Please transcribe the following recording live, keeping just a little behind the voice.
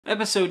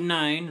Episode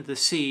 9, The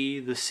Sea,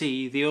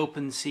 the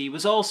Open Sea,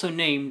 was also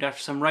named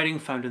after some writing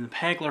found in the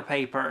Pegler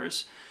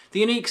Papers.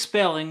 The unique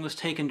spelling was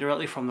taken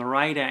directly from the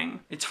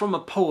writing. It's from a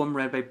poem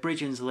read by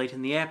Bridgens late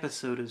in the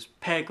episode as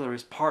Pegler,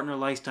 his partner,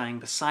 lies dying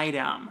beside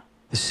him.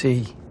 The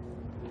sea,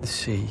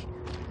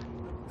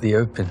 the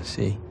open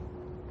sea.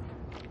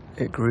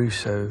 It grew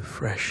so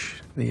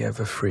fresh, the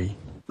ever free.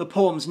 The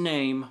poem's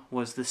name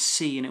was The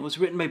Sea, and it was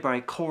written by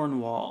Barry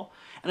Cornwall,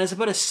 and is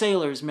about a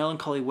sailor's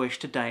melancholy wish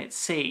to die at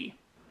sea.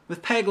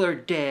 With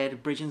Pegler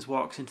dead, Bridgens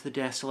walks into the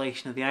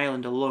desolation of the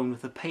island alone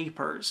with the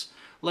papers,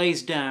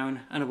 lays down,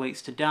 and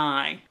awaits to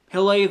die.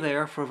 He'll lay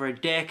there for over a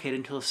decade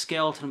until a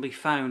skeleton will be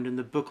found and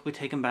the book will be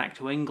taken back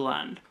to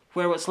England,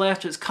 where what's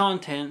left of its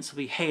contents will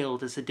be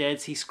hailed as the Dead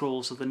Sea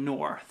Scrolls of the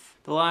North,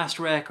 the last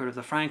record of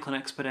the Franklin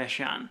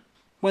expedition.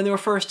 When they were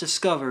first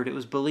discovered, it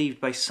was believed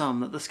by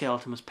some that the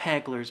skeleton was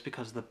Pegler's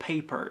because of the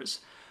papers,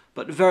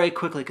 but very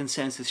quickly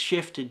consensus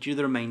shifted due to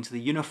the remains of the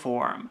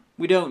uniform.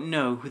 We don't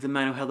know who the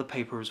man who held the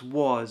papers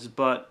was,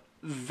 but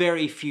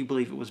very few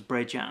believe it was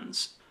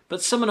Bridgens.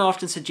 But someone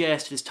often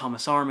suggested is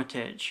Thomas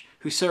Armitage,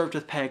 who served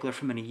with Pegler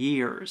for many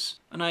years,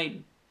 and I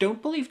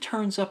don't believe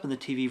turns up in the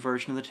TV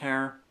version of the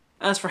Terror.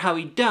 As for how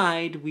he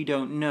died, we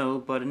don't know,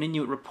 but an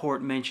Inuit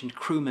report mentioned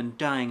crewmen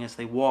dying as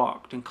they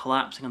walked and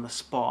collapsing on the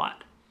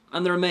spot,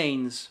 and the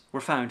remains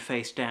were found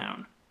face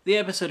down. The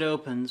episode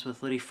opens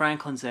with Liddy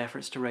Franklin's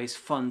efforts to raise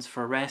funds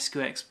for a rescue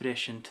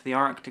expedition to the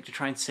Arctic to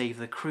try and save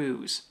the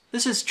crews.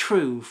 This is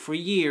true. For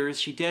years,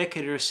 she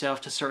dedicated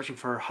herself to searching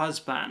for her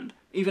husband.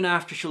 Even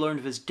after she learned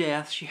of his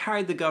death, she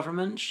hired the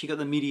government, she got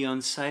the media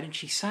on side, and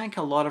she sank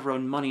a lot of her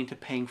own money into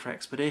paying for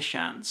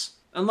expeditions.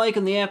 Unlike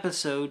in the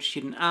episode, she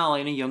had an ally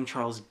in a young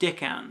Charles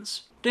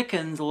Dickens.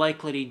 Dickens,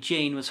 like Lady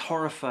Jane, was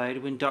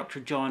horrified when Dr.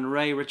 John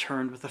Ray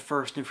returned with the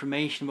first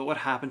information about what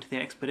happened to the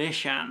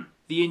expedition.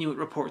 The Inuit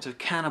reports of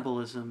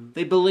cannibalism.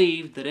 They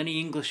believed that any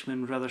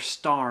Englishman would rather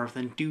starve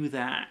than do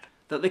that.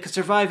 That they could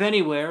survive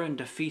anywhere and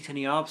defeat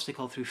any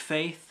obstacle through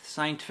faith,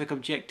 scientific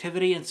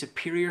objectivity, and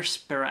superior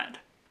spirit.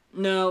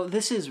 Now,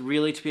 this is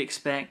really to be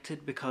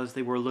expected because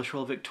they were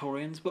literal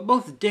Victorians, but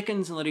both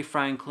Dickens and Lady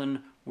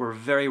Franklin were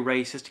very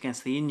racist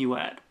against the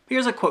Inuit.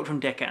 Here's a quote from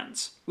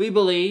Dickens. "We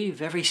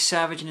believe every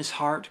savage in his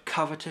heart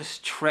covetous,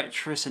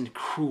 treacherous, and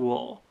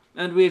cruel.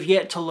 And we have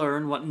yet to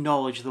learn what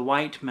knowledge the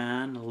white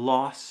man,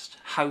 lost,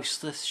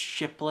 houseless,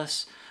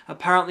 shipless,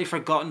 apparently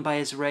forgotten by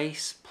his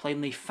race,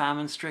 plainly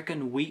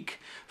famine-stricken, weak,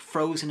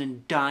 frozen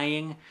and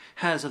dying,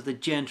 has of the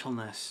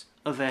gentleness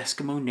of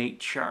Eskimo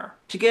nature."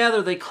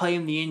 Together they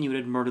claimed the Inuit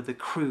had murdered the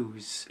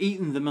crews,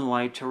 eaten them and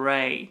lied to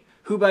Ray,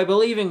 who by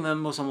believing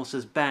them was almost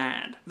as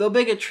bad, though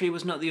bigotry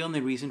was not the only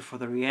reason for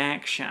the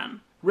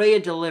reaction. Ray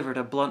had delivered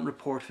a blunt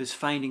report of his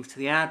findings to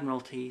the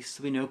Admiralty,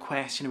 so there would be no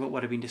question about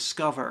what had been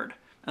discovered,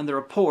 and the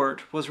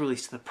report was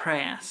released to the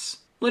press.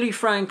 Liddy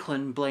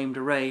Franklin blamed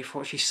Ray for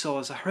what she saw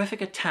as a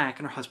horrific attack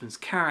on her husband's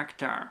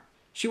character.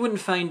 She wouldn't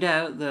find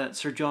out that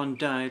Sir John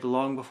died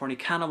long before any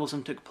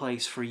cannibalism took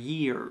place for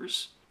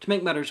years. To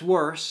make matters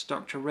worse,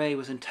 Dr. Ray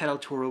was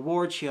entitled to a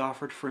reward she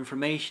offered for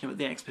information about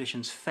the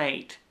expedition's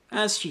fate.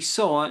 As she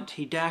saw it,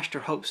 he dashed her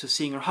hopes of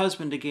seeing her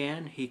husband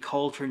again, he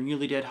called her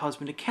newly dead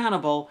husband a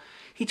cannibal,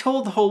 he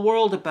told the whole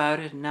world about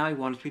it, and now he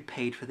wanted to be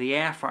paid for the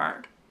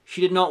effort.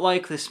 She did not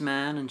like this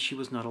man, and she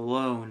was not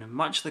alone.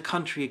 Much of the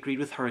country agreed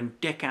with her and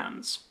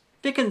Dickens.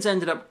 Dickens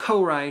ended up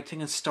co-writing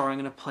and starring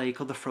in a play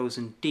called The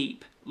Frozen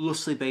Deep,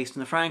 loosely based on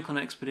the Franklin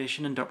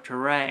expedition and Dr.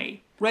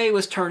 Ray. Ray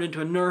was turned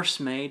into a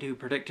nursemaid who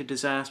predicted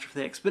disaster for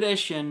the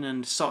expedition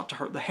and sought to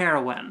hurt the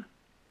heroine,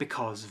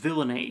 because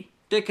villainy.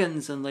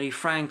 Dickens and Lady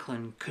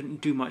Franklin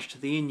couldn't do much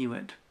to the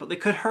Inuit, but they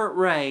could hurt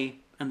Ray,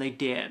 and they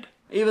did.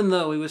 Even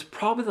though he was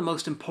probably the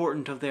most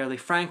important of the early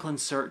Franklin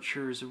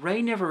searchers,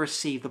 Ray never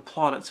received the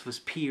plaudits of his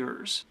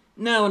peers.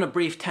 Now on a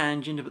brief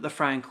tangent about the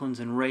Franklins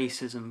and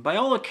racism. By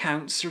all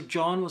accounts, Sir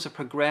John was a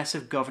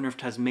progressive governor of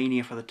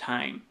Tasmania for the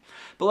time.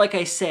 But like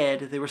I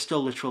said, they were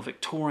still literal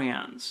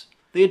Victorians.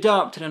 They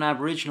adopted an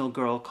Aboriginal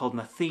girl called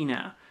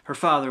Mathena. Her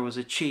father was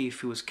a chief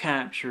who was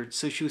captured,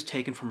 so she was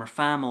taken from her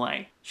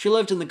family. She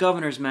lived in the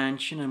governor's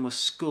mansion and was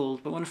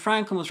schooled, but when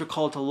Franklin was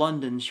recalled to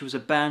London, she was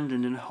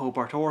abandoned in a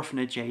Hobart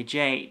orphanage aged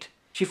 8.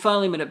 She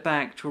finally made it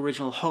back to her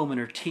original home in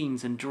her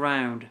teens and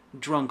drowned,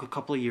 drunk a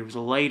couple of years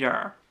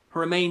later.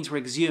 Her remains were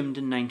exhumed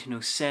in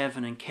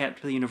 1907 and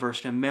kept by the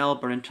University of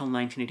Melbourne until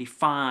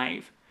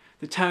 1985.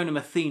 The town of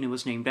Mathena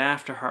was named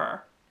after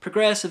her.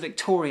 Progressive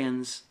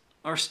Victorians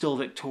are still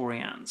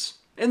Victorians.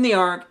 In the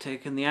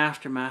Arctic, in the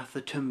aftermath of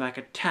the Tumbak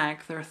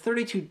attack, there are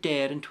 32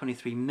 dead and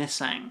 23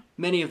 missing.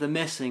 Many of the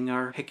missing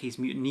are Hickey's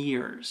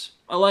mutineers.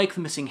 Unlike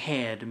the missing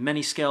head,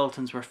 many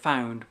skeletons were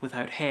found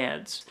without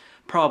heads,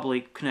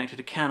 probably connected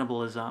to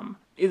cannibalism.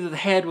 Either the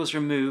head was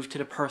removed to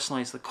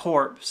depersonalize the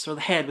corpse, or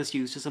the head was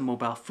used as a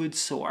mobile food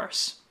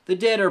source. The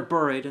dead are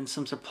buried and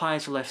some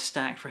supplies are left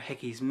stacked for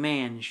Hickey's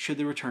men should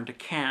they return to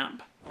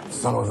camp.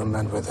 Some of the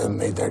men with him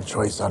made their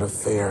choice out of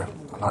fear,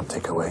 and not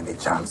take away any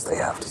chance they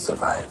have to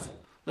survive.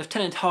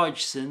 Lieutenant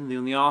Hodgson, the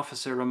only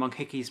officer among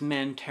Hickey's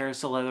men,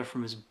 tears the leather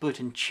from his boot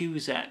and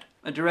chews it,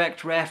 a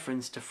direct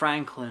reference to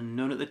Franklin,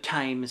 known at the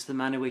time as the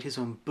man who ate his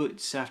own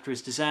boots after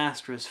his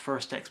disastrous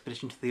first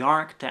expedition to the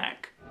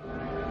Arctic.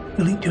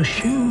 You'll eat your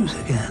shoes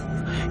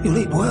again. You'll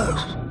eat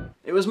worse.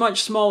 It was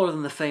much smaller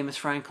than the famous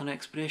Franklin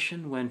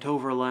expedition, went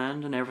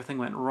overland, and everything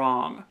went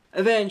wrong.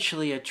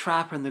 Eventually, a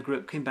trapper in the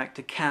group came back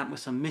to camp with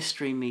some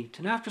mystery meat,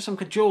 and after some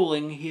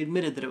cajoling, he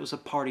admitted that it was a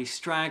party of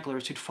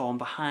stragglers who'd fallen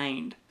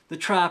behind. The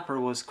trapper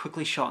was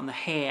quickly shot in the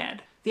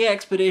head. The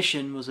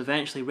expedition was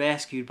eventually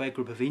rescued by a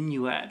group of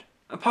Inuit.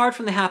 Apart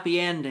from the happy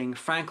ending,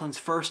 Franklin's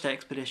first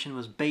expedition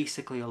was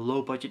basically a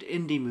low-budget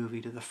indie movie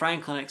to the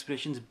Franklin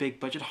expedition's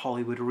big-budget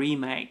Hollywood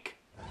remake.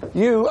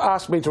 You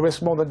asked me to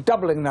risk more than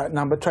doubling that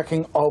number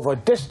trekking over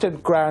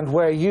distant ground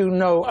where you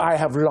know I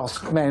have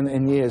lost men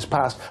in years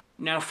past.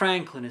 Now,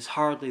 Franklin is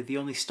hardly the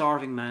only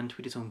starving man to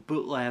eat his own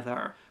boot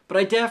leather, but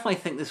I definitely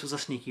think this was a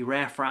sneaky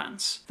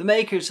reference. The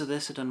makers of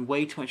this had done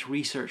way too much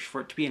research for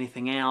it to be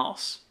anything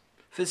else.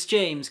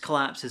 Fitzjames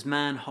collapsed his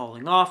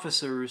man-hauling.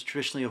 Officers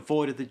traditionally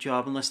avoided the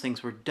job unless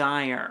things were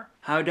dire.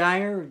 How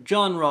dire?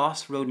 John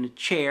Ross rode in a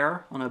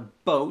chair on a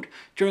boat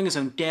during his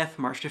own death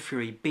march to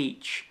Fury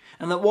Beach.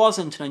 And that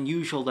wasn't an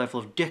unusual level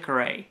of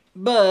dickery.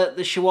 But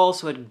the show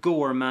also had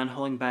gore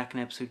man-hauling back in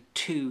episode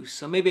 2,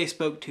 so maybe I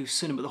spoke too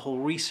soon about the whole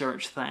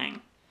research thing.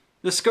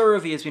 The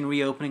scurvy has been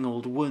reopening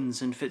old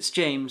wounds, and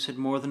Fitzjames had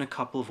more than a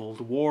couple of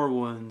old war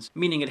wounds,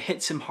 meaning it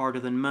hits him harder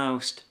than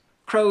most.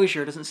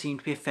 Crozier doesn't seem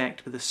to be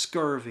affected by the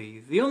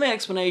scurvy. The only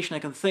explanation I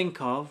can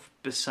think of,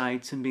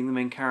 besides him being the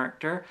main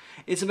character,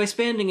 is that by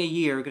spending a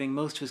year getting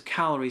most of his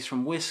calories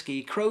from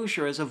whiskey,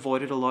 Crozier has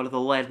avoided a lot of the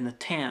lead in the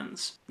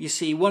tins. You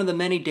see, one of the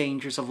many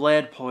dangers of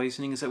lead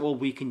poisoning is that it will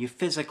weaken you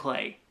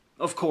physically.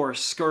 Of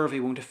course, scurvy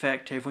won't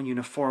affect everyone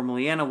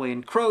uniformly anyway,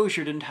 and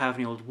Crozier didn't have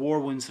any old war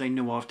wounds that I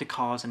know of to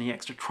cause any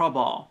extra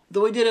trouble.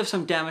 Though he did have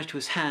some damage to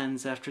his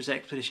hands after his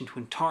expedition to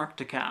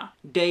Antarctica.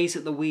 Days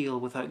at the wheel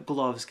without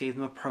gloves gave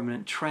him a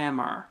permanent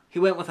tremor. He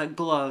went without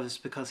gloves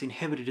because he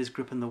inhibited his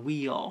grip on the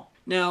wheel.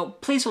 Now,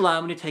 please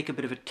allow me to take a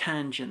bit of a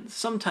tangent.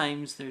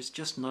 Sometimes there's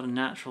just not a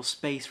natural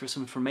space for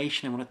some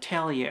information I want to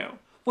tell you.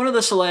 One of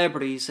the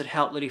celebrities that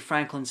helped Lady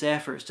Franklin's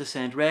efforts to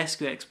send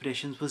rescue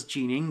expeditions was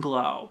Jean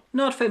Ingelow.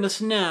 Not famous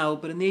now,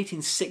 but in the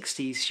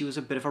 1860s she was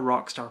a bit of a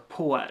rock star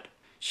poet.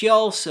 She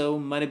also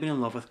might have been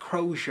in love with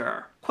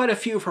Crozier. Quite a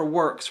few of her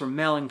works were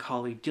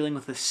melancholy, dealing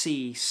with the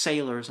sea,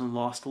 sailors, and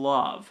lost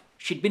love.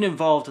 She'd been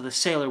involved with a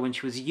sailor when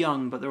she was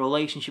young, but the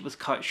relationship was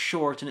cut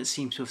short and it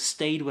seems to have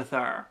stayed with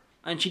her.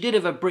 And she did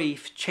have a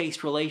brief,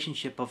 chaste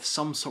relationship of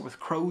some sort with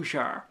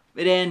Crozier.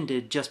 It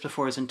ended just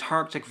before his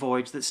Antarctic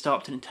voyage that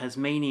stopped in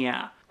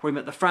Tasmania, where he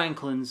met the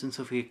Franklins and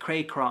Sophia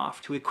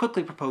Craycroft, who he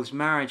quickly proposed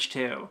marriage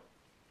to.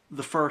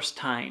 The first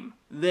time.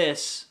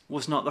 This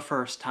was not the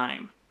first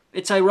time.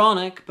 It's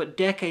ironic, but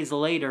decades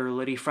later,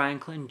 Lady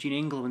Franklin, Jean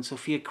Ingelow and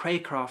Sophia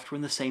Craycroft were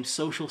in the same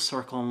social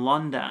circle in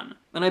London,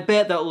 and I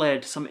bet that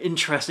led to some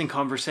interesting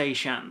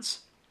conversations.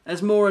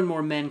 As more and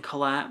more men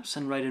collapse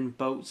and ride in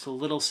boats, a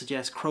little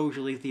suggests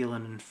Crozier leave the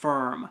island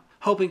infirm,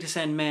 hoping to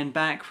send men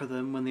back for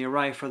them when they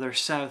arrive further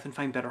south and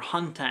find better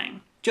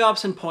hunting.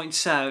 Jobson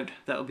points out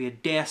that will be a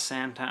death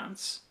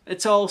sentence.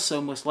 It's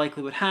also most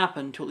likely what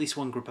happened to at least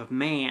one group of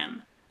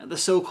men. At the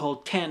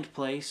so-called tent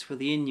place where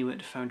the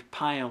Inuit found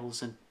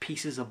piles and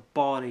pieces of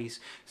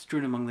bodies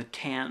strewn among the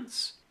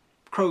tents.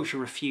 Crozier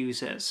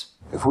refuses.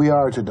 If we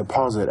are to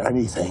deposit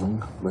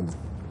anything with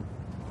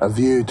a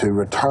view to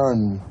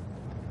return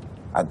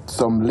at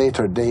some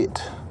later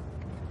date,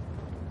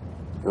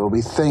 it will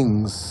be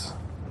things,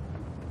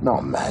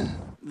 not men.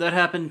 That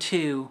happened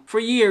too. For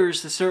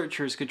years, the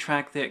searchers could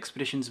track the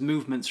expedition's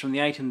movements from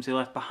the items they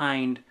left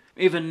behind.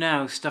 Even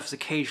now, stuff's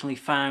occasionally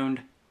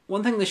found.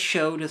 One thing the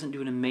show doesn't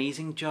do an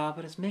amazing job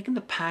at is making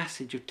the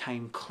passage of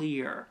time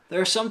clear. There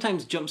are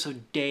sometimes jumps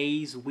of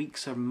days,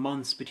 weeks, or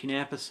months between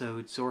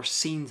episodes, or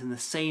scenes in the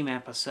same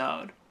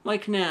episode.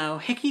 Like now,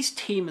 Hickey's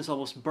team has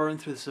almost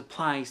burned through the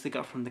supplies they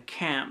got from the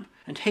camp,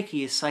 and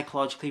Hickey is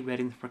psychologically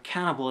ready for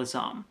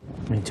cannibalism.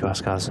 We need to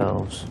ask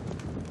ourselves,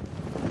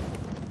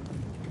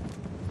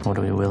 what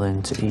are we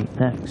willing to eat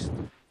next?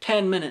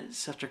 10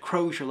 minutes after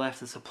Crozier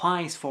left the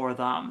supplies for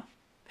them.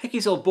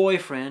 Hickey's old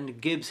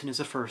boyfriend, Gibson, is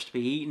the first to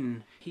be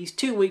eaten. He's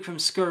too weak from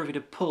scurvy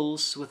to pull,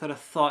 so without a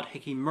thought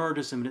Hickey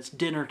murders him and it's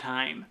dinner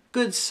time.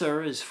 Good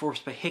Sir is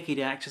forced by Hickey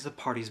to act as the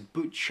party's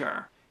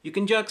butcher. You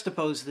can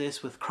juxtapose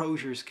this with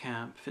Crozier's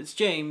camp.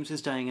 Fitzjames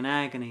is dying in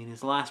agony, and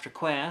his last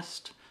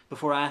request,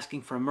 before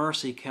asking for a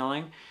mercy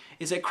killing,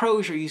 is that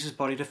Crozier use his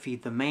body to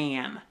feed the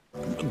man.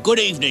 Good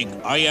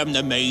evening, I am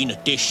the main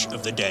dish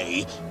of the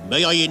day.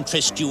 May I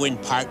interest you in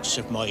parts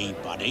of my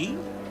body?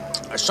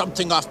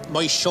 Something off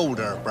my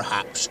shoulder,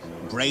 perhaps,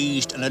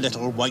 braised in a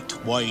little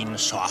white wine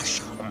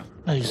sauce.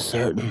 Are you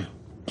certain,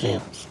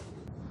 James?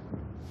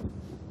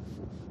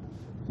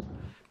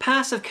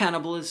 Passive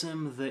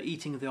cannibalism, the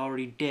eating of the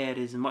already dead,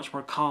 is much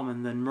more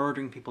common than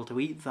murdering people to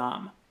eat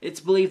them. It's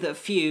believed that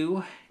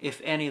few,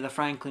 if any, of the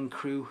Franklin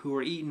crew who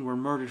were eaten were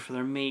murdered for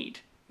their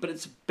meat, but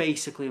it's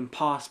basically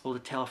impossible to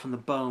tell from the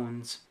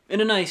bones. In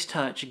a nice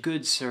touch,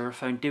 Goodsir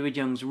found David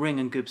Young's ring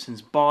in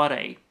Gibson's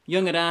body.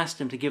 Young had asked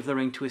him to give the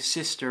ring to his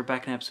sister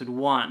back in episode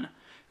 1.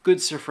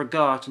 Goodsir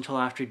forgot until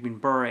after he'd been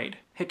buried.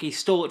 Hickey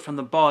stole it from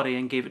the body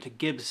and gave it to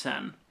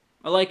Gibson.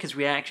 I like his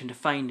reaction to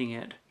finding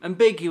it.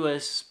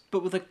 Ambiguous,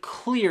 but with a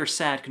clear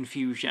sad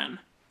confusion.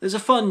 There's a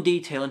fun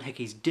detail in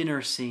Hickey's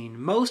dinner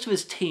scene. Most of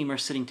his team are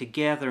sitting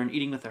together and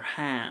eating with their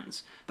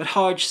hands, but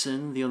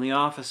Hodgson, the only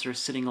officer, is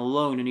sitting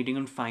alone and eating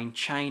on fine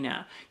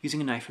china,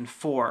 using a knife and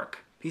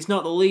fork. He's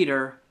not the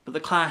leader, but the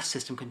class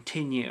system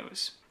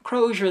continues.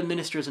 Crozier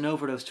administers an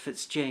overdose to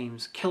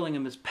Fitzjames, killing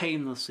him as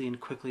painlessly and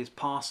quickly as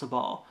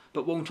possible,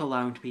 but won't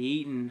allow him to be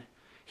eaten.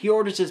 He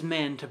orders his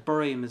men to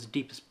bury him as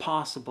deep as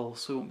possible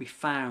so he won't be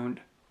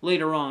found.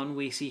 Later on,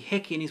 we see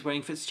Hickey and he's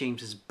wearing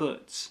Fitzjames's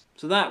boots.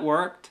 So that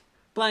worked.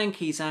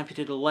 Blanky's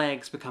amputated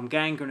legs become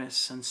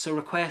gangrenous, and so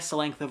requests a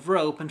length of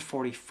rope and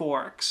 40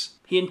 forks.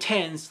 He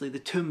intends to lead the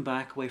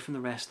Toonback away from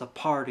the rest of the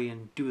party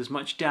and do as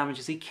much damage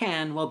as he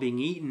can while being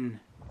eaten.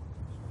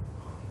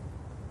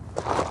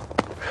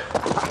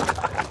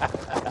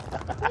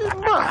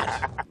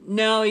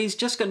 No, he's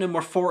just got no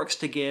more forks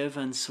to give,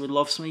 and so would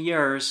love some of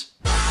yours.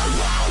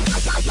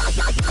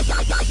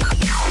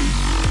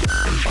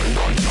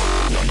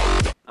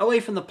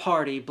 Away from the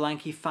party,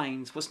 Blanky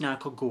finds what's now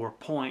called Gore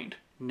Point,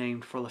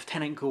 named for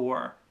Lieutenant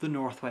Gore, the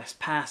Northwest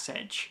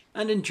Passage,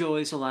 and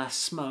enjoys a last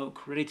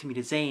smoke, ready to meet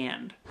his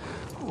end.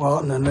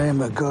 What in the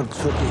name of God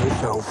took you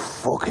so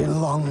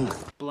fucking long?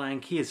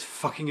 Blanky is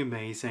fucking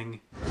amazing.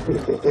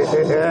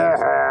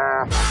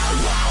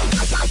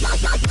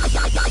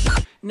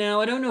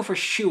 Now, I don't know for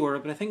sure,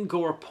 but I think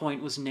Gore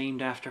Point was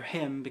named after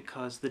him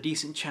because the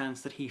decent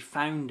chance that he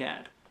found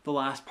it, the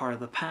last part of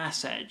the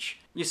passage.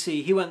 You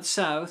see, he went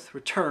south,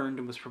 returned,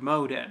 and was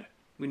promoted.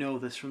 We know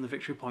this from the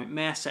Victory Point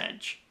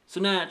message. So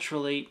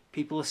naturally,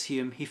 people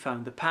assume he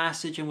found the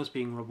passage and was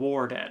being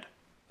rewarded.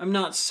 I'm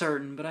not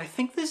certain, but I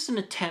think this is an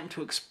attempt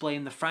to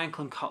explain the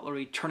Franklin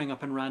cutlery turning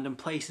up in random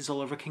places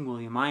all over King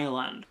William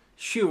Island.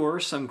 Sure,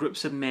 some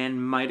groups of men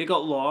might have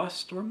got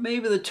lost, or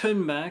maybe the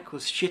Toonback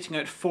was shitting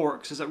out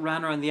forks as it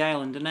ran around the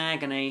island in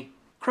agony.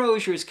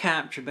 Crozier is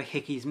captured by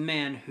Hickey's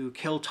men, who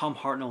kill Tom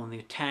Hartnell in the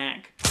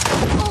attack.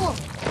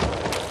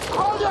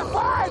 Hold your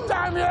fire,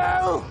 damn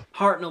you!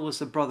 Hartnell was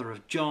the brother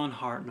of John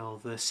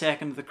Hartnell, the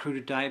second of the crew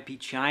to die at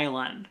Beechy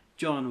Island.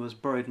 John was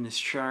buried in his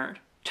shirt.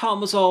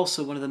 Tom was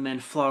also one of the men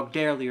flogged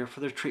earlier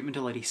for their treatment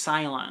of Lady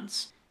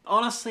Silence.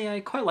 Honestly,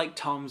 I quite like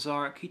Tom's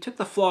arc. He took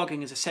the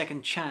flogging as a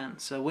second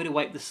chance, a way to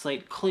wipe the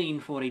slate clean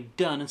for what he'd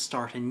done and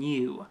start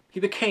anew. He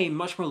became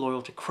much more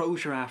loyal to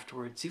Crozier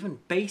afterwards, even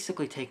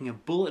basically taking a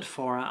bullet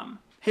for him.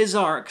 His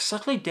arc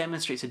subtly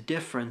demonstrates a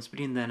difference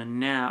between then and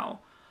now.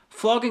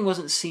 Flogging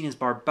wasn't seen as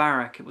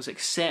barbaric, it was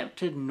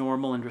accepted,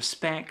 normal, and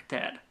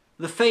respected.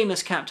 The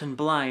famous Captain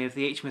Bligh of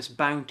the HMS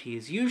Bounty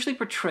is usually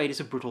portrayed as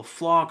a brutal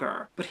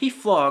flogger, but he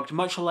flogged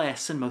much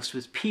less than most of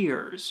his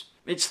peers.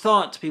 It's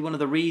thought to be one of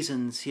the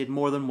reasons he had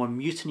more than one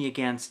mutiny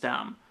against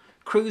him.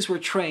 Crews were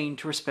trained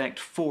to respect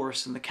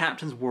force, and the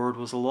captain's word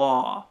was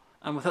law.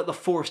 And without the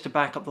force to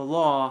back up the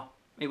law,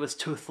 it was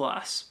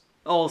toothless.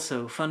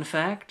 Also, fun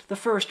fact, the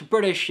first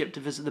British ship to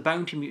visit the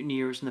Bounty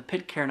mutineers in the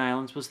Pitcairn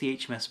Islands was the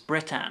HMS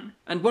Britain,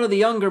 and one of the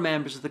younger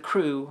members of the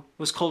crew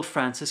was called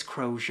Francis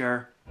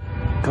Crozier.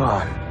 Go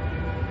on.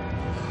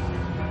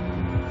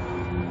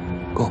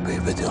 Go be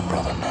with your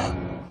brother now.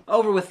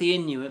 Over with the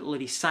Inuit,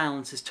 Lady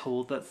Silence is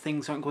told that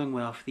things aren't going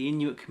well for the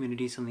Inuit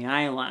communities on the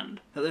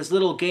island, that there's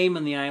little game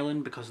on the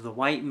island because of the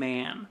white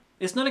man.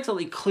 It's not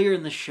exactly clear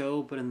in the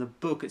show, but in the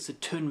book it's the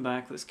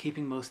Toonback that's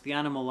keeping most of the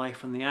animal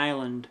life on the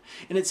island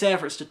in its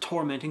efforts to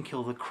torment and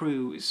kill the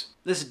crews.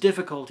 This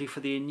difficulty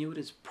for the Inuit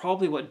is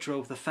probably what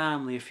drove the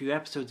family a few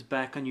episodes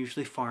back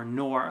unusually far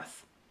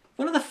north.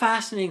 One of the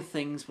fascinating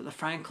things with the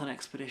Franklin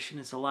expedition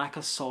is the lack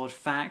of solid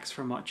facts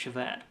for much of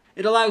it.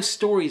 It allows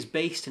stories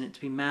based in it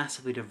to be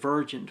massively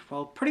divergent,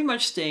 while pretty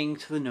much staying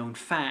to the known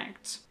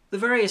facts. The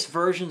various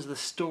versions of the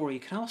story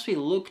can almost be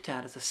looked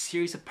at as a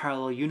series of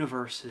parallel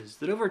universes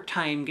that over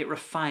time get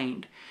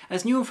refined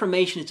as new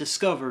information is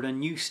discovered and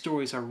new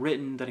stories are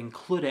written that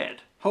include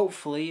it.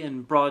 Hopefully,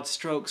 in broad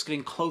strokes,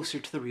 getting closer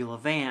to the real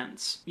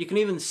events. You can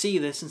even see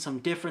this in some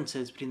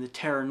differences between the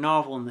terror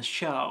novel and the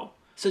show,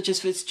 such as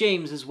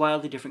Fitzjames's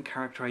wildly different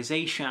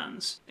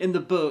characterizations. In the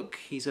book,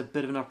 he's a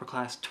bit of an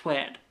upper-class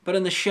twit, but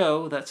in the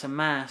show, that's a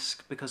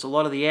mask because a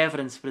lot of the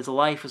evidence of his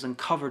life was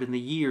uncovered in the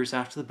years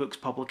after the book's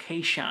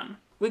publication.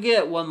 We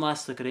get one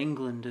last look at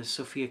England as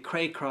Sophia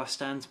Craycross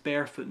stands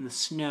barefoot in the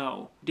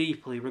snow,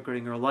 deeply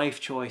regretting her life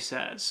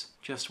choices.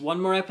 Just one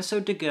more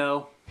episode to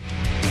go.